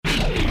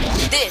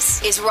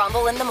This is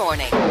Rumble in the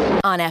Morning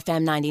on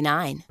FM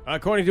 99.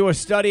 According to a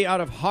study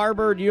out of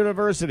Harvard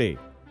University,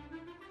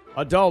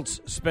 adults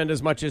spend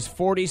as much as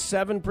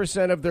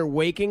 47% of their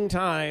waking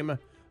time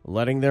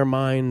letting their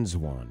minds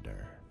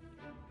wander.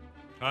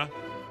 Huh?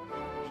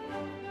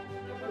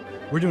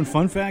 We're doing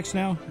fun facts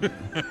now?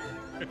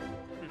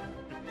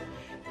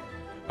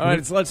 All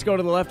right, let's go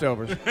to the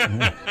leftovers.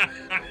 Yeah,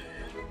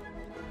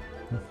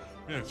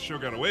 the show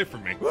got away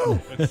from me.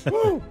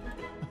 Woo!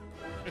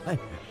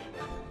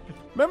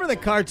 Remember the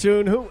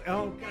cartoon?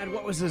 Oh, God,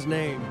 what was his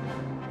name?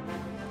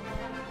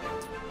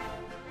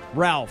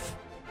 Ralph.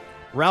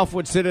 Ralph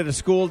would sit at a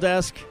school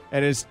desk,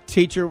 and his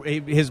teacher,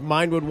 his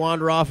mind would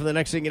wander off, and the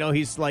next thing you know,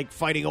 he's like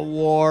fighting a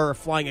war or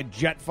flying a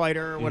jet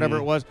fighter or whatever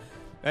it was.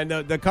 And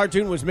the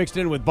cartoon was mixed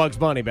in with Bugs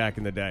Bunny back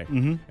in the day.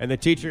 Mm-hmm. And the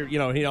teacher,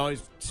 he'd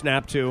always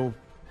snap to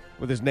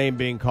with his name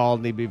being called,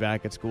 and he'd be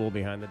back at school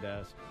behind the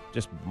desk,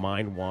 just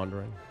mind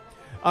wandering.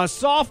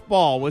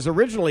 Softball was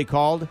originally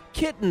called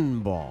kitten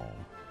ball.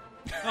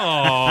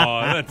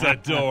 Oh, that's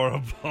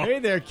adorable. Hey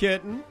there,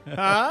 kitten.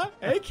 Huh?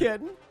 Hey,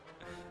 kitten.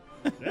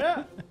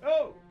 Yeah.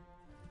 Oh.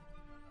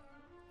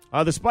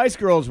 The Spice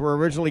Girls were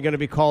originally going to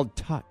be called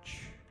Touch.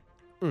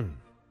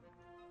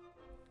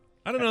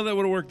 I don't know that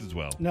would have worked as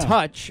well. No.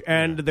 Touch,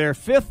 and their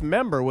fifth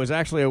member was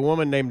actually a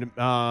woman named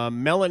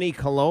Melanie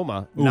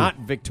Coloma, not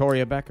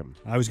Victoria Beckham.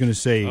 I was going to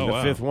say... Oh, The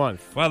wow. fifth one.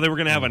 Wow, they were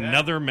going to have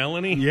another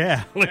Melanie?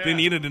 Yeah. Like they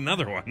needed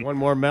another one. One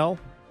more Mel.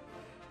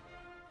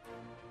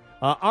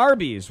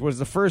 Arby's was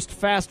the first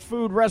fast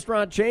food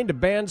restaurant chain to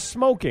ban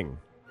smoking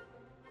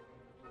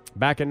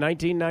back in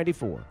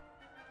 1994.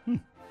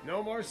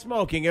 No more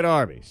smoking at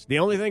Arby's. The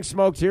only thing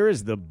smoked here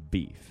is the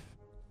beef.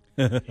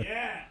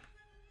 Yeah.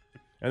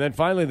 And then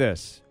finally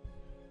this.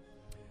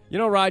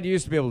 Rod, you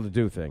used to be able to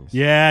do things.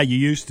 Yeah, you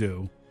used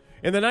to.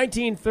 In the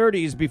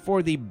 1930s,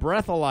 before the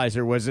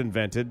breathalyzer was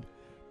invented,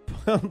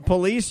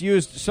 police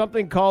used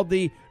something called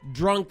the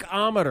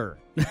drunkometer.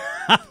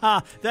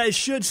 That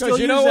should still Because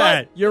use you know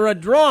that. what? You're a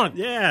drunk.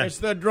 Yeah. It's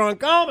the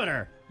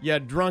drunkometer. You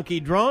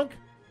drunky drunk.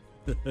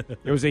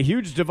 It was a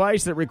huge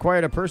device that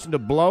required a person to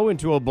blow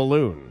into a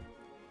balloon.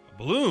 A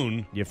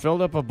balloon? You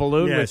filled up a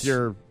balloon Yes. with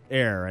your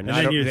air. And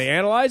then they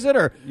analyze it,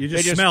 or You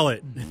they just smell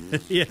it.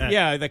 Yeah.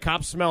 Yeah, the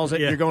cop smells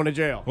it, Yeah. you're going to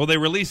jail. Well, they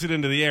release it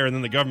into the air, and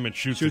then the government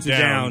shoots Shoots it it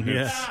down. down,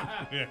 It's-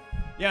 yeah.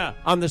 Yeah,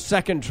 on the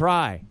second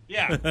try.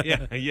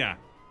 Yeah.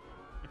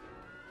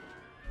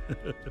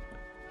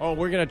 Oh,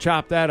 we're going to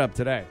chop that up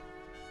today.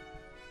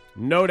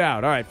 No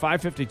doubt. All right,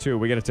 5:52.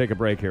 We got to take a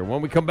break here.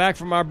 When we come back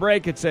from our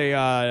break, it's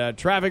a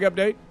traffic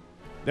update.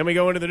 Then we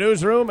go into the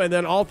newsroom, and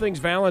then all things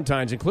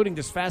Valentine's, including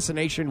this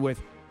fascination with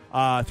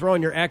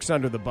throwing your ex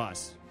under the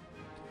bus.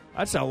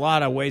 That's a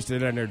lot of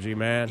wasted energy,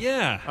 man.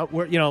 Yeah.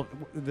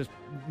 The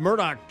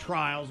Murdoch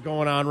trial's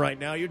going on right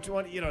now. You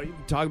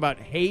talk about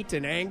hate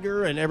and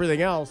anger and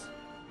everything else.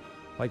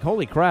 Like,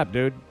 holy crap,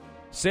 dude.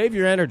 Save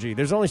your energy.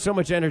 There's only so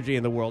much energy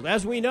in the world,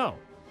 as we know.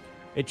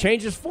 It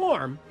changes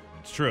form,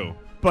 It's true.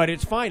 but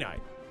it's finite.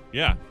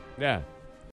 Yeah. Yeah.